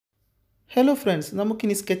Hello friends,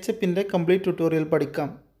 നമുക്കിനി സ്കെച്ചപ്പിൻ്റെ complete tutorial പഠിക്കാം.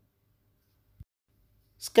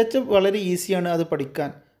 SketchUp വളരെ ഈസിയാണ് അത് പഠിക്കാൻ.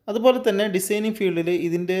 അതുപോലെ തന്നെ ഡിസൈനിങ് ഫീൽഡിൽ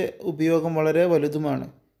ഇതിൻ്റെ ഉപയോഗം വളരെ വലുതുമാണ്.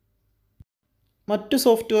 മറ്റു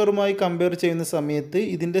സോഫ്റ്റ്വെയറുമായി കമ്പയർ ചെയ്യുന്ന സമയത്ത്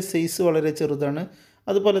ഇതിൻ്റെ സൈസ് വളരെ ചെറുതാണ്.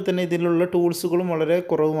 അതുപോലെ തന്നെ ഇതിലുള്ള ടൂൾസുകളും വളരെ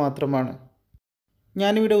കുറവ് മാത്രമാണ്.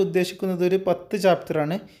 ഞാനിവിടെ ഉദ്ദേശിക്കുന്നത് ഒരു 10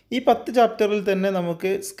 ചാപ്റ്ററാണ്. ഈ 10 ചാപ്റ്ററിൽ തന്നെ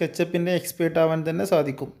നമുക്ക് സ്കെച്ചപ്പിൻ്റെ എക്സ്പേർട്ട് ആവാൻ തന്നെ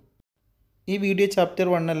സാധിക്കും. ഈ വീഡിയോ ചാപ്റ്റർ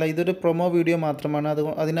 1 അല്ല, ഇതൊരു പ്രൊമോ വീഡിയോ മാത്രമാണ്.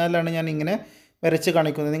 അതിനാലാണ് ഞാൻ ഇങ്ങനെ വരച്ച്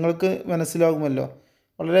കാണിക്കുന്നത്. നിങ്ങൾക്ക് മനസ്സിലാകുമല്ലോ.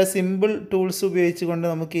 വളരെ സിമ്പിൾ ടൂൾസ് ഉപയോഗിച്ചുകൊണ്ട്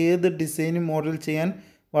നമുക്ക് ഏത് ഡിസൈനും മോഡൽ ചെയ്യാൻ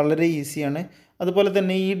വളരെ ഈസിയാണ്. അതുപോലെ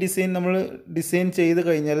തന്നെ ഈ ഡിസൈൻ നമ്മൾ ഡിസൈൻ ചെയ്ത്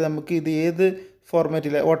കഴിഞ്ഞാൽ നമുക്ക് ഇത് ഏത്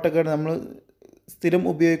ഫോർമാറ്റിൽ ഓട്ടോകാഡ് നമ്മൾ സ്ഥിരം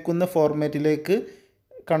ഉപയോഗിക്കുന്ന ഫോർമാറ്റിലേക്ക്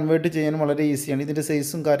കൺവേർട്ട് ചെയ്യാൻ വളരെ ഈസിയാണ്. ഇതിൻ്റെ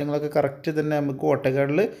സൈസും കാര്യങ്ങളൊക്കെ കറക്റ്റ് തന്നെ നമുക്ക്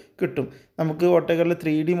ഓട്ടോകാഡിൽ കിട്ടും. നമുക്ക് ഓട്ടോകാഡിൽ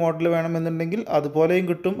 3D മോഡൽ വേണമെന്നുണ്ടെങ്കിൽ അതുപോലെയും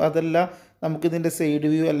കിട്ടും. അതല്ല നമുക്കിതിൻ്റെ സൈഡ്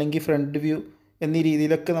വ്യൂ അല്ലെങ്കിൽ ഫ്രണ്ട് വ്യൂ എന്നീ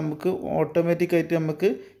രീതിയിലൊക്കെ നമുക്ക് ഓട്ടോമാറ്റിക്കായിട്ട് നമുക്ക്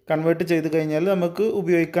കൺവേർട്ട് ചെയ്ത് കഴിഞ്ഞാൽ നമുക്ക്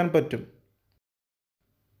ഉപയോഗിക്കാൻ പറ്റും.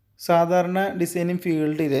 സാധാരണ ഡിസൈനിങ്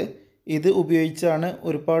ഫീൽഡിൽ ഇത് ഉപയോഗിച്ചാണ്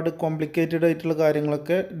ഒരുപാട് കോംപ്ലിക്കേറ്റഡ് ആയിട്ടുള്ള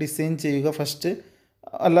കാര്യങ്ങളൊക്കെ ഡിസൈൻ ചെയ്യുക ഫസ്റ്റ്.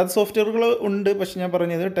 അല്ലാത്ത സോഫ്റ്റ്വെയറുകൾ ഉണ്ട്, പക്ഷെ ഞാൻ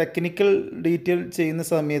പറഞ്ഞത് ടെക്നിക്കൽ ഡീറ്റെയിൽ ചെയ്യുന്ന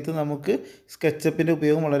സമയത്ത് നമുക്ക് സ്കെച്ചപ്പിൻ്റെ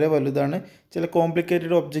ഉപയോഗം വളരെ വലുതാണ്. ചില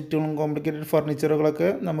കോംപ്ലിക്കേറ്റഡ് ഒബ്ജക്റ്റുകളും കോംപ്ലിക്കേറ്റഡ് ഫർണിച്ചറുകളൊക്കെ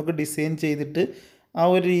നമുക്ക് ഡിസൈൻ ചെയ്തിട്ട് ആ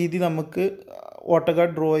ഒരു രീതി നമുക്ക്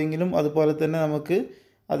ഓട്ടോകാഡ് ഡ്രോയിങ്ങിലും അതുപോലെ തന്നെ നമുക്ക്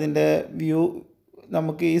അതിൻ്റെ വ്യൂ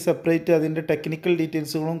നമുക്ക് ഈ സെപ്പറേറ്റ് അതിൻ്റെ ടെക്നിക്കൽ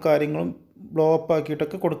ഡീറ്റെയിൽസുകളും കാര്യങ്ങളും ബ്ലോ അപ്പ്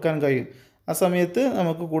ആക്കിയിട്ടൊക്കെ കൊടുക്കാൻ കഴിയും. ആ സമയത്ത്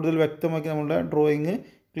നമുക്ക് കൂടുതൽ വ്യക്തമാക്കി നമ്മുടെ ഡ്രോയിങ്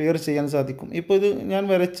ക്ലിയർ ചെയ്യാൻ സാധിക്കും. ഇപ്പോൾ ഇത് ഞാൻ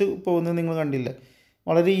വരച്ച് പോകുന്നത് നിങ്ങൾ കണ്ടില്ലേ,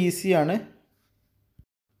 വളരെ ഈസിയാണ്.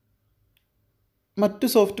 മറ്റു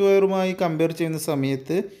സോഫ്റ്റ്വെയറുമായി കമ്പയർ ചെയ്യുന്ന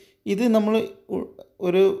സമയത്ത് ഇത് നമ്മൾ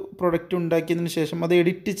ഒരു പ്രൊഡക്റ്റ് ഉണ്ടാക്കിയതിന് ശേഷം അത്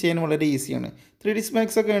എഡിറ്റ് ചെയ്യാൻ വളരെ ഈസിയാണ്. 3D Max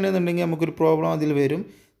ഒക്കെ ആണെന്നുണ്ടെങ്കിൽ നമുക്കൊരു പ്രോബ്ലം അതിൽ വരും.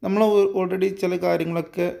 നമ്മൾ ഓൾറെഡി ചില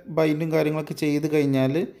കാര്യങ്ങളൊക്കെ ബൈൻഡും കാര്യങ്ങളൊക്കെ ചെയ്ത്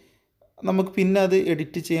കഴിഞ്ഞാൽ നമുക്ക് പിന്നെ അത്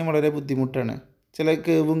എഡിറ്റ് ചെയ്യാൻ വളരെ ബുദ്ധിമുട്ടാണ്. ചില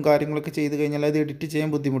കേവും കാര്യങ്ങളൊക്കെ ചെയ്ത് കഴിഞ്ഞാൽ അത് എഡിറ്റ് ചെയ്യാൻ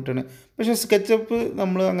ബുദ്ധിമുട്ടാണ്. പക്ഷേ സ്കെച്ചപ്പ്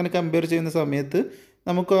നമ്മൾ അങ്ങനെ കമ്പയർ ചെയ്യുന്ന സമയത്ത്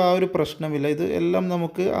നമുക്ക് ആ ഒരു പ്രശ്നമില്ല. ഇത് എല്ലാം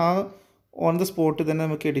നമുക്ക് ആ ഓൺ ദ സ്പോട്ട് തന്നെ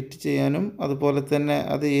നമുക്ക് എഡിറ്റ് ചെയ്യാനും അതുപോലെ തന്നെ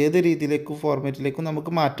അത് ഏത് രീതിയിലേക്കും ഫോർമാറ്റിലേക്കും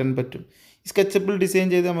നമുക്ക് മാറ്റാൻ പറ്റും. സ്കെച്ചപ്പിൽ ഡിസൈൻ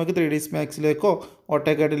ചെയ്ത് നമുക്ക് 3D Maxലേക്കോ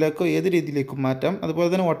ഓട്ടോകാഡിലേക്കോ ഏത് രീതിയിലേക്കും മാറ്റാം. അതുപോലെ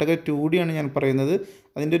തന്നെ ഓട്ടോകാഡ് 2D ആണ് ഞാൻ പറയുന്നത്.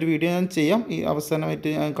 അതിൻ്റെ ഒരു വീഡിയോ ഞാൻ ചെയ്യാം, ഈ അവസാനമായിട്ട്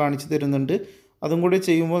ഞാൻ കാണിച്ചു തരുന്നുണ്ട്. അതും കൂടി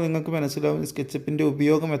ചെയ്യുമ്പോൾ നിങ്ങൾക്ക് മനസ്സിലാവും സ്കെച്ചപ്പിൻ്റെ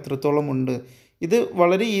ഉപയോഗം എത്രത്തോളം ഉണ്ട്. ഇത്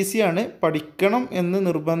വളരെ ഈസിയാണ്, പഠിക്കണം എന്ന്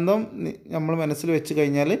നിർബന്ധം നമ്മൾ മനസ്സിൽ വെച്ച്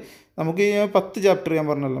കഴിഞ്ഞാൽ നമുക്ക് ഈ 10 ചാപ്റ്റർ ഞാൻ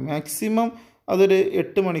പറഞ്ഞല്ലോ, മാക്സിമം അതൊരു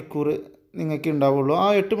 8 മണിക്കൂർ നിങ്ങൾക്ക് ഉണ്ടാവുള്ളൂ. ആ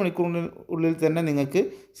 8 മണിക്കൂറിന് ഉള്ളിൽ തന്നെ നിങ്ങൾക്ക്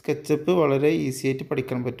സ്കെച്ചപ്പ് വളരെ ഈസി ആയിട്ട്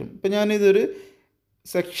പഠിക്കാൻ പറ്റും. ഇപ്പോൾ ഞാനിതൊരു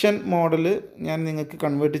സെക്ഷൻ മോഡൽ ഞാൻ നിങ്ങൾക്ക്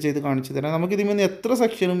കൺവേർട്ട് ചെയ്ത് കാണിച്ചു തരാം. നമുക്കിതിൽ നിന്ന് എത്ര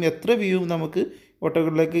സെക്ഷനും എത്ര വ്യൂവും നമുക്ക്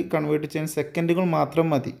ഓട്ടോകാഡിലേക്ക് കൺവേർട്ട് ചെയ്യാൻ സെക്കൻഡുകൾ മാത്രം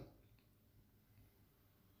മതി.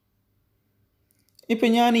 ഇപ്പോൾ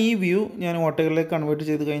ഞാൻ ഈ വ്യൂ ഞാൻ ഓട്ടോകാഡിലേക്ക് കൺവേർട്ട്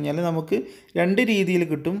ചെയ്ത് കഴിഞ്ഞാൽ നമുക്ക് 2 രീതിയിൽ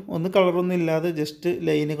കിട്ടും. ഒന്ന് കളറൊന്നും ഇല്ലാതെ ജസ്റ്റ്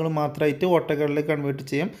ലൈനുകൾ മാത്രമായിട്ട് ഓട്ടോകാഡിലേക്ക് കൺവേർട്ട്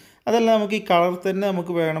ചെയ്യാം. അതല്ല നമുക്ക് ഈ കളർ തന്നെ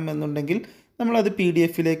നമുക്ക് വേണമെന്നുണ്ടെങ്കിൽ നമ്മളത്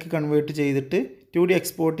PDF-ലേക്ക് കൺവേർട്ട് ചെയ്തിട്ട് 2D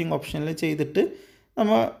എക്സ്പോർട്ടിങ് ഓപ്ഷനിൽ ചെയ്തിട്ട്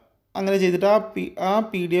നമ്മൾ അങ്ങനെ ചെയ്തിട്ട് ആ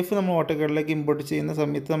PDF നമ്മൾ ഓട്ടോകാഡിലേക്ക് ഇമ്പോർട്ട് ചെയ്യുന്ന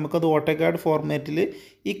സമയത്ത് നമുക്കത് ഓട്ടോകാഡ് ഫോർമാറ്റിൽ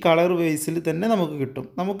ഈ കളർ ബേസിൽ തന്നെ നമുക്ക് കിട്ടും.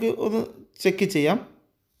 നമുക്ക് ഒന്ന് ചെക്ക് ചെയ്യാം.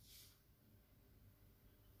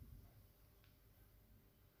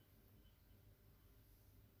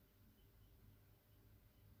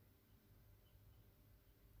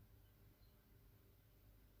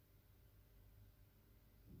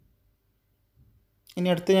 ഇനി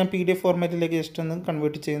അടുത്ത് ഞാൻ PDF ഫോർമാറ്റിലേക്ക് ജസ്റ്റ് ഒന്ന്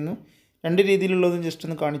കൺവേർട്ട് ചെയ്യുന്നു. 2 രീതിയിലുള്ളതും ജസ്റ്റ്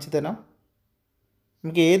ഒന്ന് കാണിച്ചു തരാം.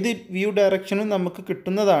 നമുക്ക് ഏത് വ്യൂ ഡയറക്ഷനും നമുക്ക്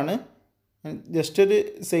കിട്ടുന്നതാണ്. ജസ്റ്റ് ഒരു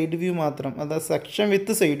സൈഡ് വ്യൂ മാത്രം, അത് സെക്ഷൻ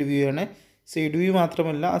വിത്ത് സൈഡ് വ്യൂ ആണ്. സൈഡ് വ്യൂ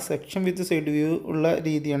മാത്രമല്ല, ആ സെക്ഷൻ വിത്ത് സൈഡ് വ്യൂ ഉള്ള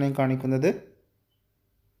രീതിയാണ് ഞാൻ കാണിക്കുന്നത്.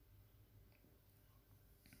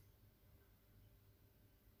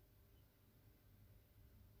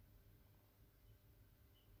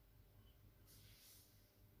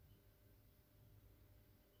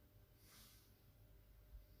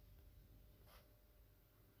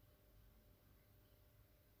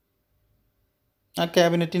 ആ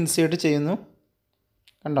ക്യാബിനറ്റ് ഇൻസേർട്ട് ചെയ്യുന്നു,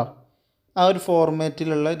 കണ്ടോ? ആ ഒരു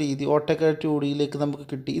ഫോർമാറ്റിലുള്ള രീതി ഓട്ടോകാഡ് 2Dയിലേക്ക് നമുക്ക്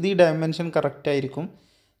കിട്ടി. ഇത് ഈ ഡയമെൻഷൻ കറക്റ്റ് ആയിരിക്കും.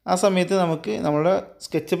 ആ സമയത്ത് നമുക്ക് നമ്മുടെ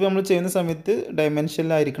സ്കെച്ചപ്പ് നമ്മൾ ചെയ്യുന്ന സമയത്ത്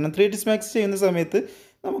ഡയമെൻഷനിലായിരിക്കണം. 3D Max ചെയ്യുന്ന സമയത്ത്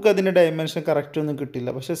നമുക്കതിൻ്റെ ഡയമെൻഷൻ കറക്റ്റ് ഒന്നും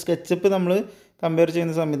കിട്ടില്ല. പക്ഷേ സ്കെച്ചപ്പ് നമ്മൾ കമ്പയർ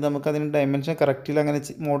ചെയ്യുന്ന സമയത്ത് നമുക്കതിൻ്റെ ഡയമെൻഷൻ കറക്റ്റിൽ അങ്ങനെ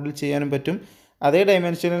മോഡൽ ചെയ്യാനും പറ്റും. അതേ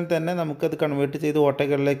ഡയമെൻഷനിൽ തന്നെ നമുക്കത് കൺവേർട്ട് ചെയ്ത്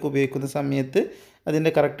ഓട്ടോകാഡിലേക്ക് ഉപയോഗിക്കുന്ന സമയത്ത്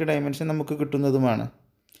അതിൻ്റെ കറക്റ്റ് ഡയമെൻഷൻ നമുക്ക് കിട്ടുന്നതുമാണ്.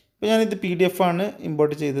 ഇപ്പോൾ ഞാനിത് PDF ആണ്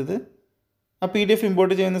ഇമ്പോർട്ട് ചെയ്തത്. ആ PDF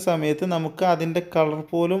ഇമ്പോർട്ട് ചെയ്യുന്ന സമയത്ത് നമുക്ക് അതിൻ്റെ കളർ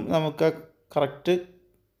പോലും നമുക്ക് കറക്റ്റ്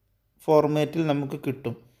ഫോർമാറ്റിൽ നമുക്ക്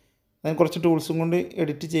കിട്ടും. അതിന് കുറച്ച് ടൂൾസും കൊണ്ട്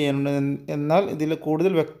എഡിറ്റ് ചെയ്യാനുണ്ട്. എന്നാൽ ഇതിൽ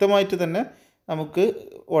കൂടുതൽ വ്യക്തമായിട്ട് തന്നെ നമുക്ക്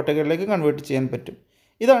ഓട്ടോകാഡിലേക്ക് കൺവേർട്ട് ചെയ്യാൻ പറ്റും.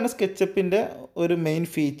 ഇതാണ് സ്കെച്ചപ്പിൻ്റെ ഒരു മെയിൻ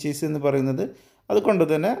ഫീച്ചേഴ്സ് എന്ന് പറയുന്നത്. അതുകൊണ്ട്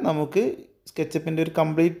തന്നെ നമുക്ക് സ്കെച്ചപ്പിൻ്റെ ഒരു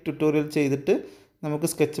കംപ്ലീറ്റ് ട്യൂട്ടോറിയൽ ചെയ്തിട്ട് നമുക്ക്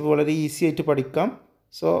സ്കെച്ചപ്പ് വളരെ ഈസി ആയിട്ട് പഠിക്കാം.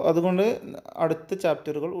 സോ അതുകൊണ്ട് അടുത്ത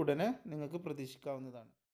ചാപ്റ്ററുകൾ ഉടനെ നിങ്ങൾക്ക് പ്രതീക്ഷിക്കാവുന്നതാണ്.